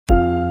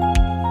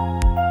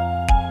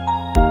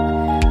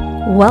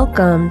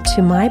Welcome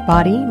to My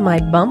Body,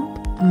 My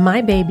Bump,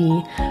 My Baby,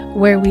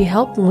 where we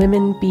help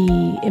women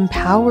be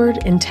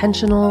empowered,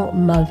 intentional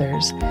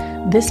mothers.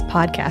 This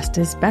podcast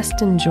is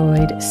best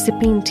enjoyed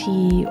sipping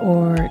tea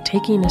or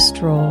taking a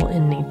stroll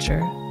in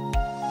nature.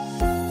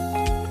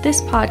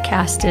 This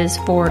podcast is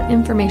for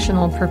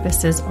informational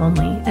purposes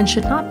only and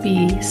should not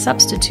be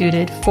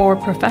substituted for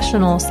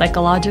professional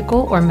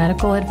psychological or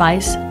medical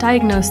advice,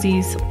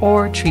 diagnoses,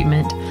 or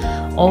treatment.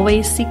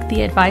 Always seek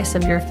the advice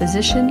of your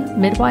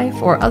physician,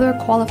 midwife, or other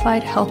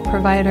qualified health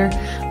provider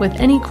with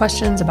any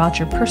questions about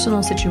your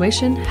personal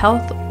situation,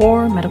 health,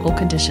 or medical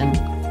condition.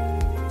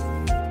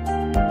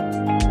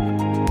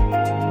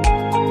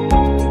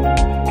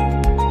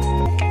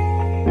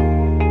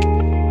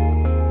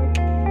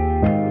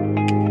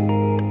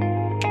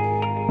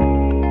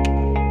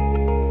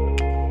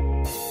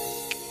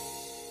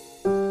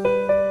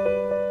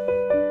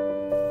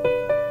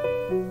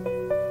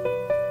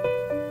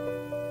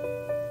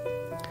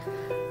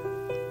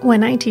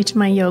 When I teach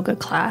my yoga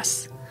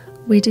class,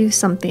 we do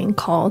something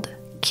called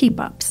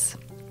keep-ups.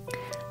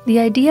 The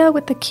idea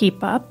with the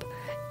keep-up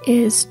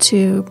is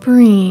to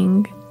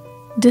bring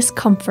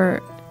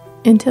discomfort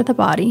into the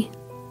body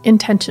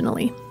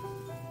intentionally.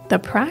 The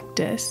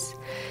practice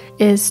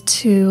is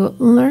to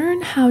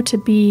learn how to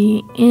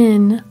be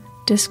in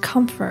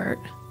discomfort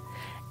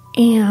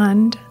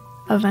and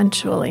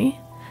eventually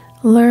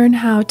learn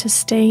how to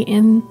stay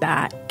in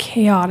that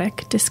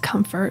chaotic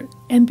discomfort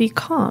and be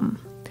calm.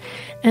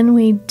 And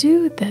we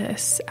do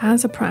this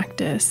as a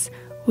practice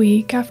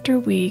week after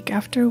week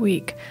after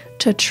week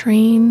to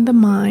train the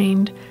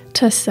mind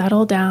to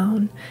settle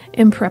down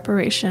in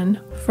preparation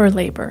for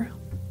labor.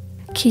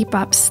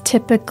 Keep-ups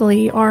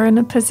typically are in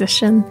a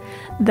position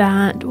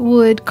that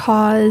would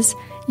cause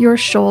your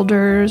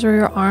shoulders or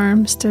your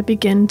arms to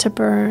begin to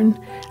burn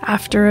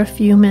after a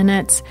few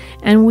minutes,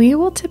 and we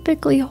will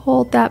typically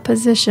hold that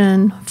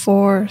position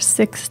for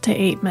 6 to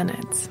 8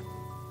 minutes.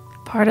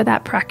 Part of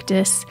that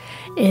practice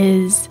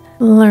is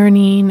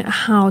learning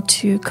how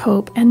to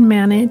cope and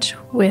manage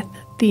with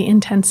the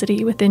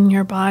intensity within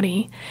your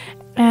body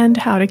and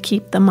how to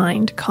keep the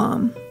mind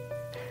calm.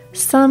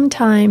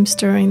 Sometimes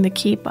during the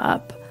keep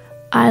up,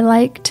 I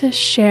like to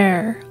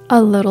share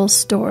a little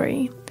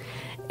story.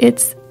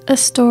 It's a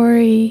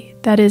story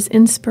that is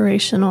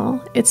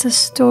inspirational. It's a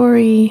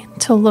story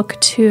to look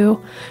to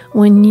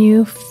when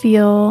you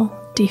feel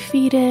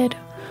defeated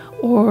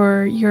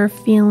or you're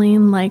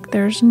feeling like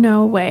there's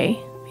no way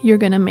you're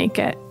going to make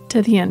it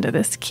to the end of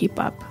this keep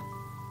up.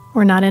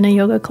 We're not in a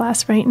yoga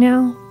class right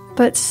now,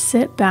 but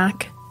sit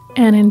back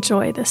and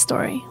enjoy the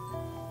story.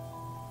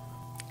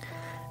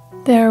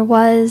 There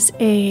was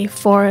a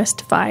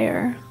forest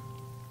fire,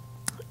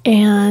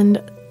 and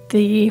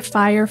the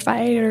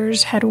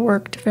firefighters had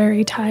worked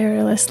very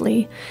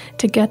tirelessly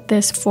to get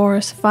this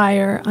forest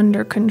fire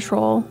under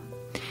control.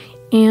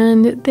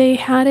 And they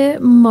had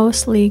it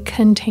mostly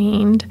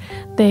contained.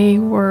 They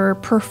were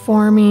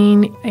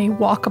performing a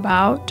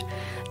walkabout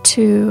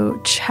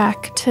to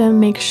check to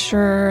make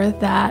sure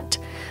that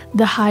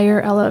the higher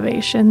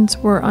elevations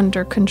were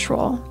under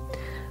control.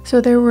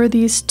 So there were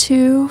these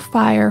two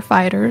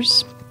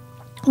firefighters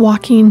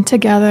walking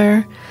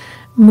together,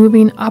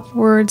 moving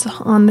upwards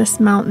on this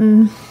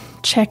mountain,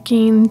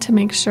 checking to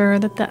make sure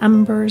that the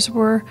embers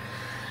were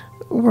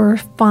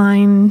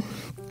fine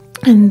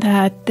and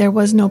that there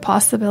was no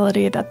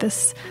possibility that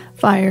this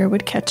fire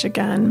would catch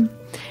again.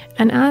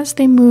 And as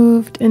they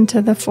moved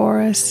into the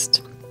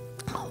forest,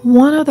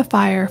 one of the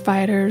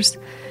firefighters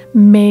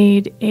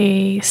made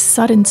a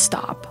sudden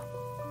stop,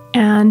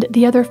 and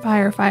the other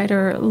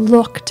firefighter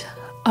looked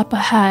up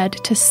ahead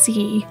to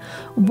see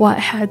what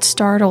had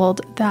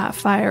startled that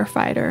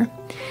firefighter.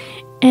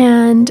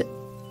 And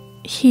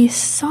he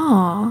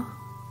saw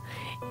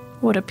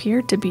what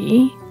appeared to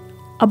be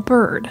a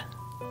bird,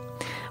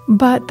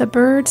 but the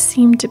bird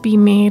seemed to be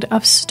made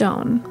of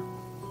stone.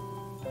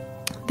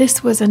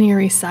 This was an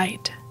eerie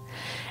sight,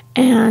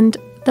 and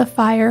the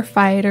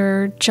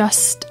firefighter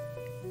just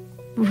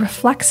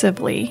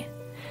reflexively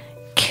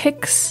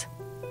kicks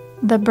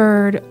the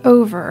bird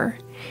over.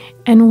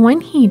 And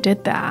when he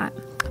did that,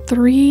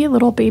 3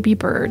 little baby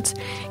birds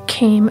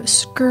came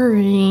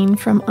scurrying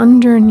from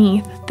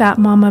underneath that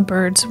mama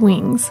bird's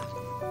wings.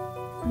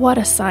 What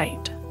a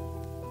sight.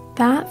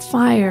 That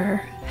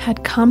fire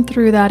had come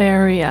through that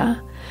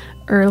area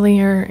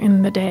earlier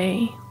in the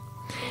day.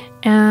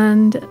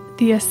 And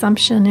the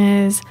assumption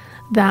is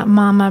that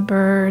mama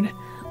bird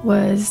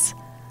was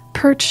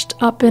perched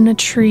up in a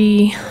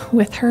tree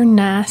with her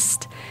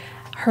nest,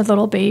 her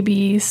little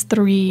babies,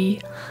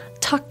 3,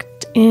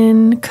 tucked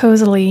in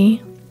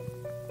cozily,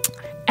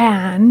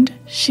 and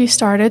she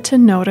started to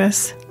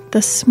notice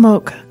the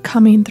smoke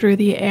coming through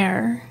the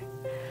air.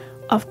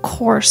 Of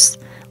course,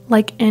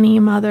 like any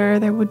mother,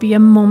 there would be a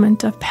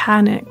moment of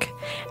panic,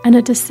 and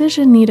a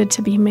decision needed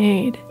to be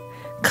made.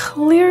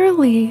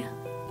 Clearly,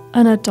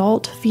 an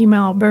adult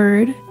female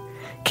bird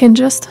can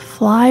just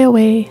fly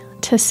away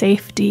to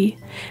safety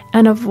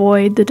and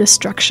avoid the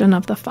destruction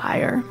of the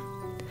fire.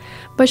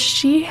 But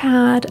she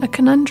had a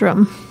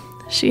conundrum.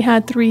 She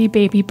had 3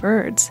 baby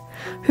birds.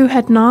 who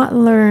had not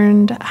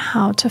learned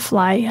how to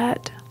fly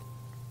yet.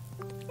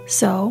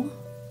 So,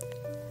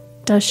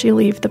 does she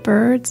leave the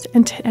birds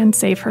and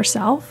save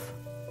herself?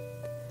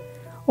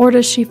 Or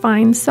does she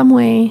find some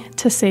way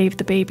to save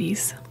the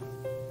babies?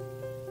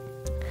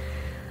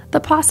 The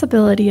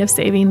possibility of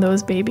saving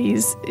those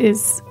babies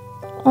is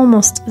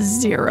almost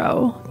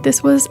zero.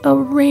 This was a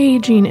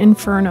raging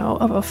inferno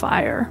of a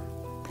fire.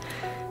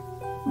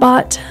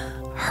 But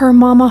her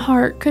mama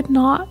heart could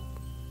not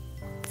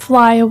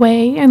fly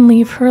away and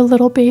leave her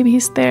little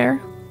babies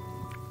there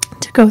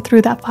to go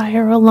through that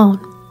fire alone.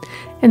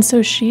 And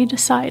so she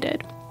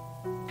decided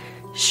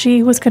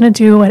she was going to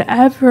do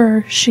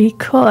whatever she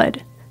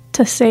could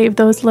to save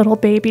those little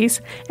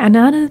babies. And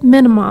at a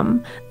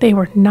minimum, they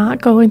were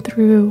not going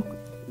through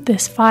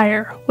this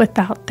fire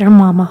without their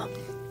mama.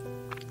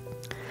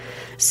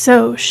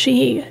 So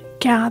she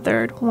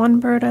gathered one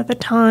bird at a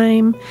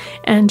time,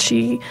 and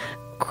she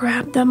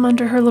grabbed them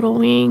under her little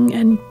wing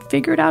and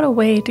figured out a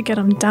way to get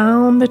them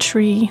down the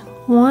tree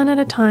one at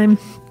a time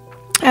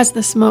as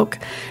the smoke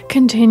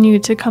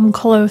continued to come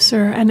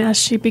closer and as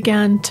she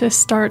began to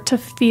start to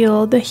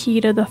feel the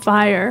heat of the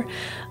fire.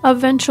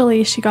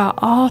 Eventually, she got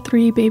all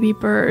 3 baby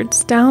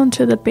birds down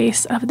to the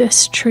base of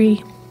this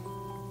tree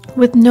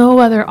with no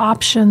other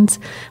options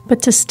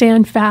but to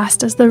stand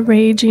fast as the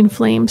raging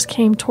flames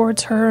came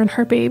towards her and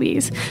her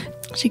babies.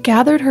 She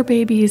gathered her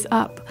babies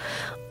up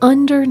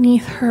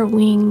underneath her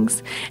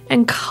wings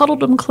and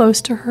cuddled them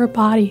close to her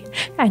body,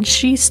 and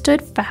she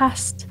stood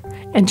fast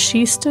and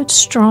she stood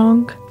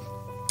strong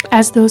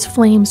as those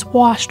flames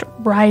washed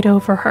right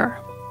over her.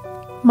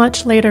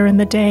 Much later in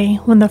the day,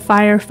 when the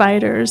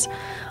firefighters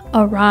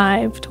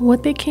arrived,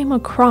 what they came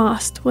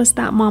across was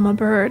that mama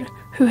bird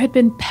who had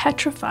been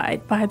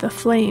petrified by the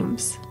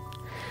flames.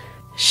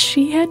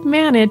 She had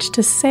managed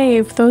to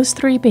save those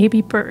 3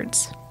 baby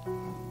birds.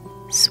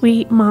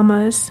 Sweet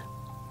mamas,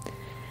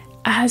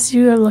 as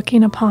you are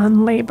looking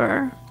upon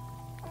labor,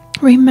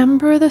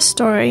 remember the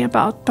story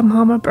about the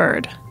mama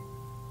bird.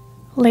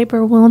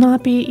 Labor will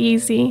not be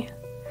easy,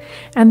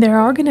 and there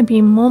are going to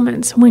be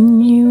moments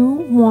when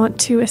you want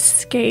to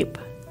escape.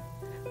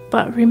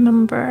 But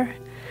remember,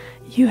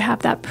 you have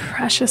that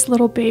precious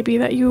little baby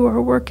that you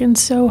are working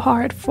so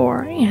hard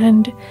for,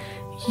 and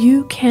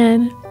you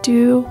can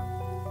do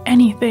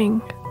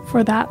anything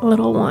for that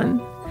little one.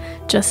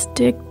 Just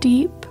dig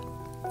deep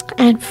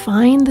and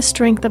find the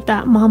strength of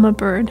that mama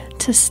bird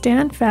to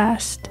stand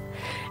fast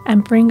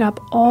and bring up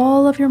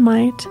all of your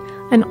might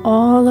and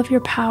all of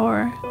your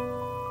power